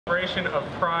Celebration of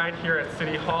Pride here at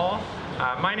City Hall.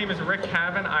 My name is Rick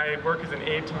Kavin. I work as an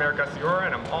aide to Mayor Gusciora,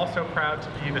 and I'm also proud to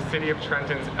be the City of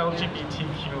Trenton's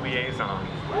LGBTQ Liaison.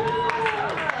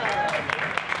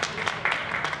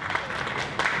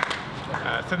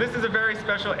 So this is a very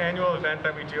special annual event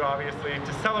that we do, obviously,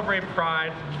 to celebrate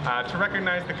Pride, to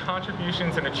recognize the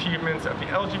contributions and achievements of the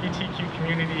LGBTQ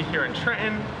community here in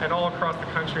Trenton and all across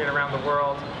the country and around the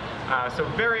world. So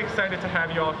very excited to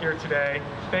have you all here today.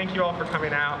 Thank you all for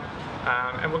coming out.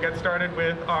 And we'll get started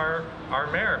with our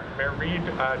mayor, Mayor Reed,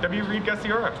 W. Reed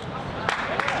Gusciora.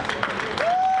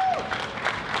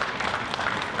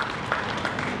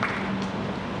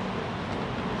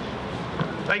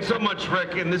 Thanks so much,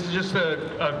 Rick. And this is just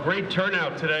a great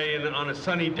turnout today and on a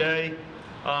sunny day.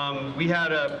 We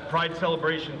had a Pride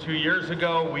celebration 2 years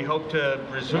ago. We hope to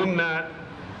resume that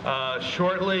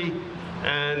shortly.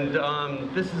 And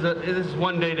this is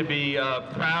one day to be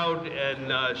proud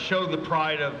and show the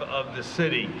pride of the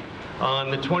city.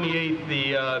 On the 28th,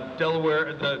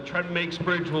 the Trenton Makes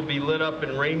Bridge will be lit up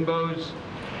in rainbows.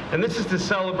 And this is to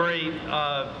celebrate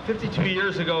 52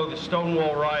 years ago, the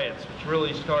Stonewall riots, which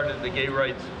really started the gay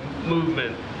rights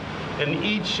movement. And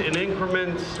each in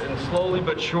increments and slowly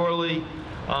but surely,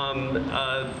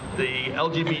 the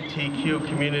LGBTQ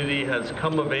community has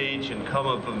come of age and come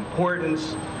of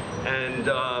importance. And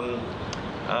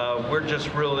we're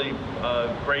just really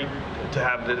great to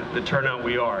have the turnout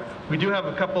we are. We do have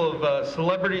a couple of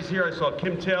celebrities here. I saw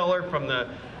Kim Taylor from the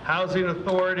Housing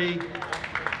Authority.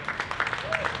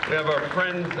 We have our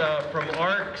friends from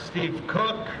ARC, Steve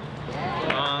Cook.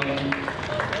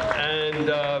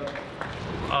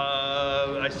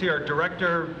 I see our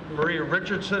director, Maria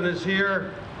Richardson, is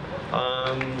here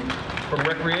from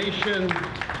Recreation.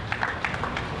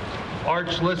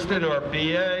 Arch Liston, our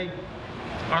BA,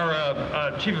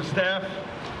 our Chief of Staff.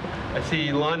 I see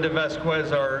Londa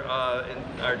Vasquez,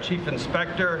 our Chief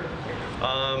Inspector.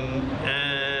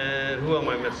 And who am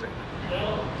I missing?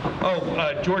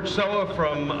 Oh, George Soa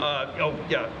from,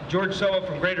 George Soa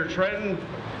from Greater Trenton.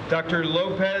 Dr.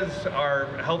 Lopez, our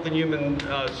Health and Human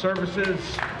Services.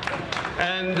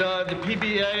 And the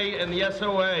PBA and the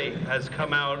SOA has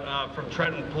come out from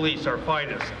Trenton Police, our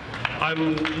finest.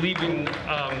 I'm leaving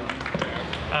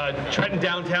Trenton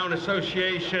Downtown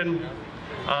Association,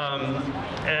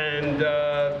 and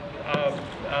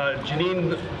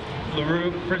Janine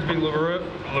Frisbee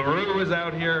LaRue is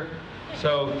out here.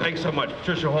 So thanks so much.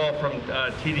 Patricia Hall from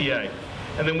TDA.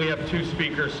 And then we have two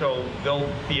speakers, so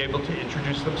they'll be able to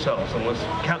introduce themselves.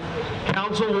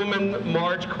 Councilwoman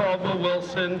Marge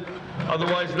Caldwell-Wilson,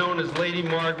 otherwise known as Lady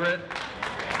Margaret,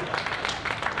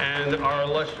 and our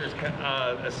illustrious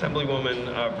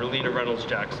Assemblywoman Verlina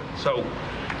Reynolds-Jackson. So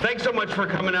thanks so much for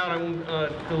coming out. I won't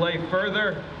delay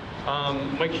further.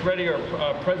 Mike Shreddy,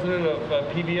 our president of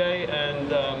PBA, and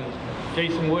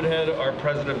Jason Woodhead, our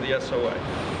president of the SOA.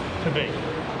 To be.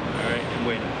 All right, and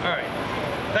waiting. All right.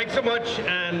 Thanks so much.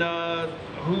 And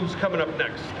who's coming up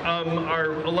next?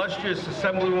 Our illustrious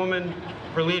Assemblywoman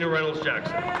Verlina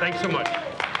Reynolds-Jackson. Thanks so much.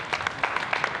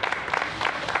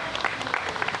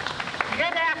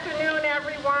 Good afternoon,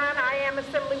 everyone. I am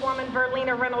Assemblywoman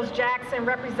Verlina Reynolds-Jackson,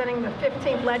 representing the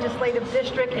 15th Legislative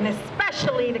District and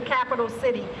especially the capital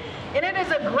city. And it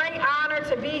is a great honor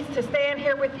to stand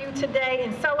here with you today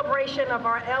in celebration of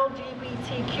our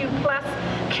LGBTQ plus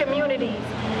communities.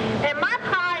 And my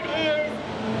pride is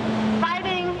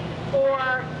fighting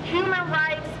for human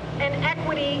rights and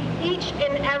equity each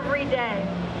and every day.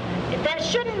 That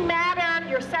shouldn't matter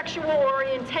your sexual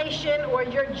orientation or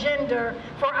your gender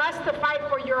for us to fight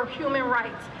for your human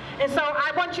rights. And so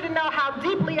I want you to know how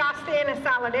deeply I stand in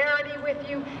solidarity with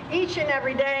you each and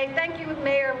every day. Thank you,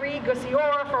 Mayor Reed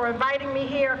Gusciora, for inviting me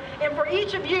here, and for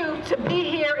each of you to be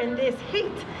here in this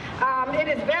heat. It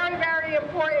is very, very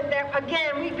important that,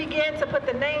 again, we begin to put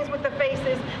the names with the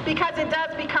faces, because it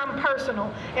does become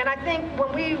personal. And I think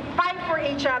when we fight for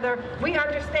each other, we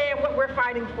understand what we're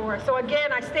fighting for. So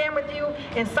again, I stand with you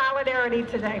in solidarity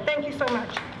today. Thank you so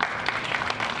much.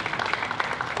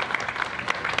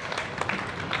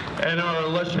 And our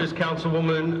illustrious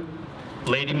Councilwoman,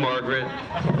 Lady Margaret,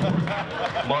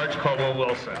 Marge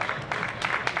Caldwell-Wilson.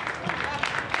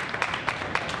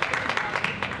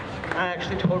 I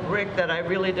actually told Rick that I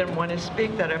really didn't want to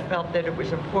speak, that I felt that it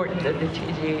was important that the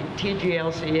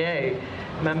TGLCA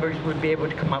members would be able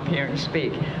to come up here and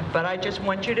speak. But I just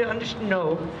want you to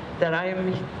know that I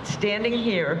am standing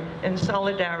here in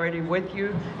solidarity with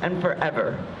you and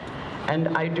forever. And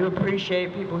I do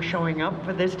appreciate people showing up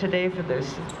for this today,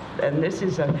 And this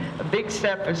is a big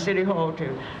step for City Hall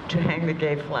to hang the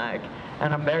gay flag.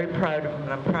 And I'm very proud of him,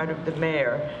 and I'm proud of the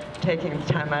mayor taking the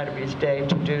time out of his day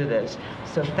to do this.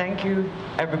 So thank you,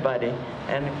 everybody.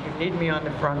 And if you need me on the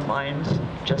front lines,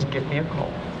 just give me a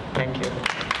call. Thank you.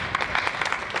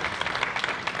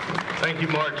 Thank you,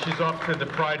 Marge. She's off to the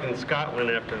Pride in Scotland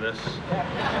after this.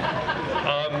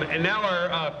 And now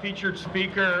our featured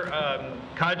speaker,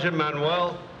 Kadja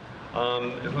Manuel,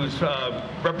 who's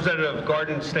representative of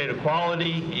Garden State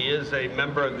Equality. He is a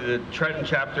member of the Trenton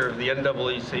chapter of the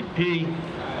NAACP,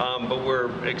 but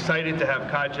we're excited to have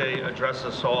Kadja address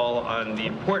us all on the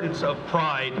importance of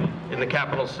pride in the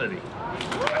capital city.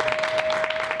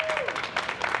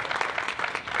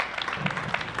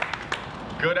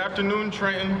 Good afternoon,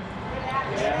 Trenton.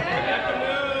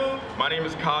 My name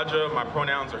is Kadja, my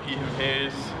pronouns are he, him,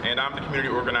 his, and I'm the community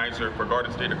organizer for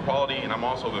Garden State Equality, and I'm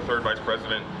also the third vice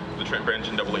president of the Trenton branch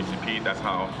NAACP. That's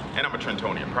how, and I'm a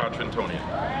Trentonian, proud Trentonian.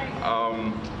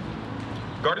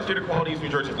 Garden State Equality is New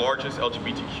Jersey's largest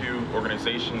LGBTQ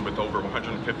organization with over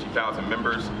 150,000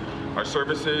 members. Our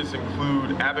services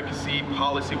include advocacy,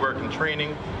 policy work, and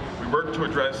training. We work to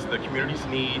address the community's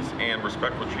needs and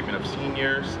respectful treatment of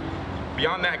seniors.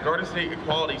 Beyond that, Garden State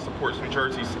Equality supports New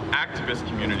Jersey's activist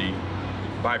community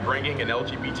by bringing an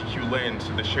LGBTQ lens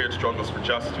to the shared struggles for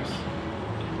justice.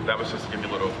 That was just to give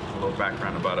you a little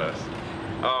background about us.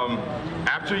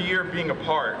 After a year of being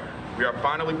apart, we are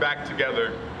finally back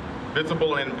together,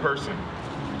 visible and in person.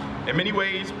 In many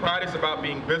ways, Pride is about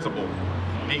being visible,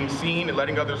 being seen and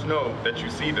letting others know that you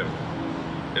see them.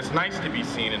 It's nice to be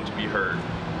seen and to be heard.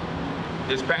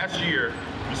 This past year,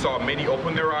 we saw many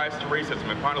open their eyes to racism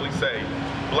and finally say,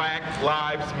 Black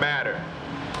Lives Matter,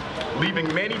 leaving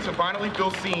many to finally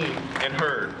feel seen and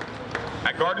heard.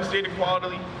 At Garden State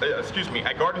Equality, as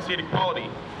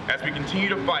we continue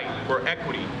to fight for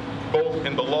equity, both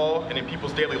in the law and in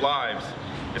people's daily lives,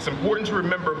 it's important to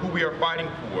remember who we are fighting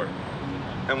for.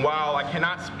 And while I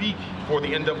cannot speak for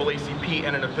the NAACP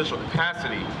in an official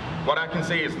capacity, what I can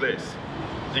say is this.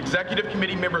 The executive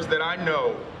committee members that I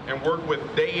know and work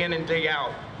with day in and day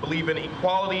out believe in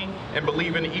equality and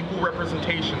believe in equal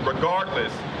representation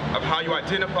regardless of how you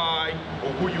identify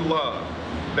or who you love.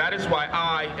 That is why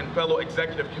I and fellow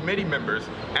executive committee members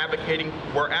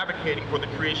were advocating for the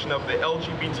creation of the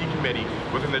LGBT committee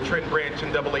within the Trenton branch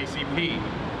NAACP.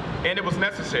 And it was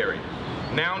necessary.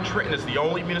 Now Trenton is the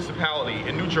only municipality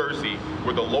in New Jersey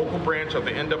where the local branch of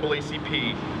the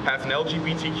NAACP has an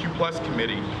LGBTQ plus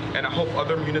committee, and I hope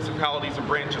other municipalities and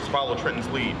branches follow Trenton's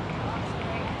lead.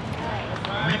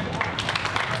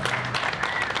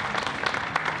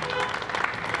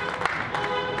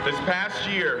 This past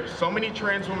year, so many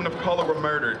trans women of color were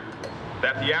murdered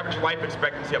that the average life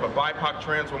expectancy of a BIPOC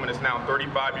trans woman is now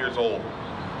 35 years old.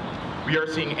 We are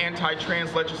seeing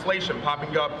anti-trans legislation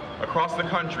popping up across the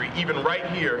country, even right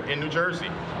here in New Jersey.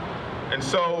 And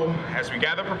so, as we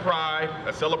gather for Pride,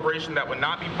 a celebration that would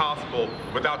not be possible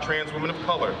without trans women of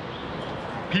color,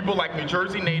 people like New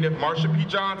Jersey native Marsha P.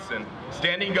 Johnson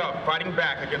standing up, fighting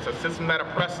back against a system that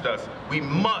oppressed us, we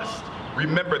must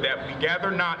remember that we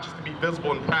gather not just to be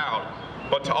visible and proud,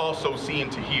 but to also see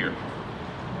and to hear.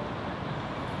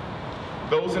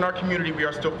 Those in our community we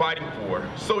are still fighting for.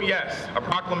 So yes, a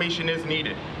proclamation is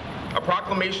needed. A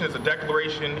proclamation is a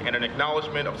declaration and an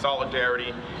acknowledgement of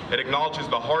solidarity. It acknowledges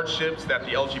the hardships that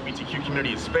the LGBTQ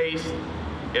community has faced.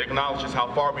 It acknowledges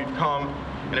how far we've come,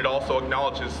 and it also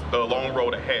acknowledges the long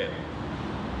road ahead.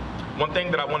 One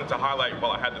thing that I wanted to highlight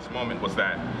while I had this moment was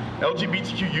that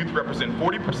LGBTQ youth represent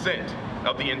 40%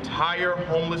 of the entire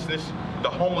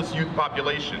homeless youth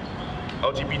population.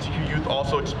 LGBTQ youth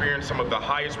also experience some of the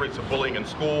highest rates of bullying in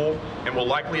school and will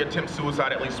likely attempt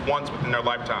suicide at least once within their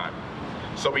lifetime.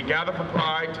 So we gather for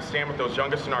Pride to stand with those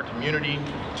youngest in our community,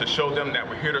 to show them that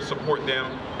we're here to support them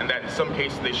and that in some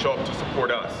cases they show up to support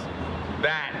us.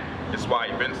 That is why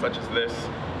events such as this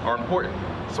are important.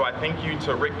 So I thank you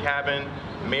to Rick Kavin,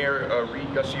 Mayor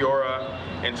Gusciora,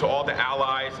 and to all the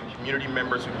allies and community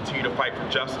members who continue to fight for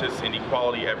justice and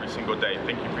equality every single day.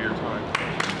 Thank you for your time.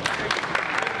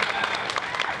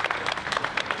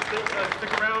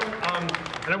 Stick around,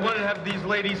 and I want to have these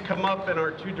ladies come up, and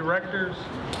our two directors.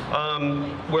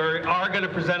 We are going to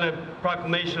present a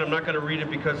proclamation. I'm not going to read it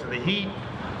because of the heat,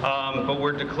 but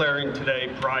we're declaring today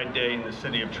Pride Day in the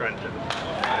City of Trenton.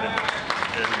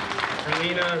 And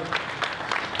Verlina,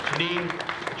 Janine,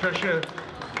 Patricia,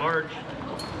 Marge,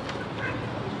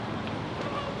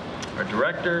 our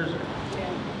directors.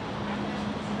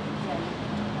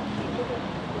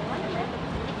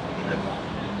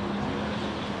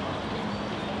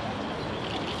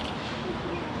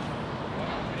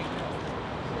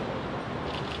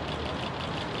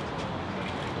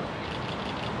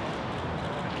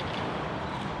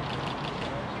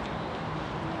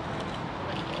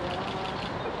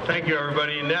 Thank you,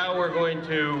 everybody. Now we're going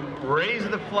to raise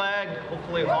the flag.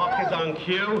 Hopefully Hawk is on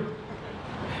cue.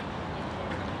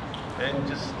 And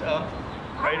just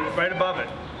right above it.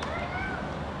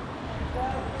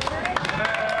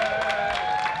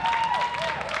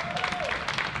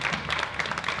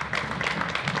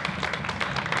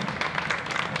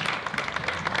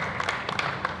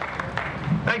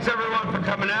 Thanks, everyone, for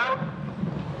coming out,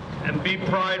 and be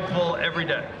prideful every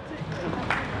day.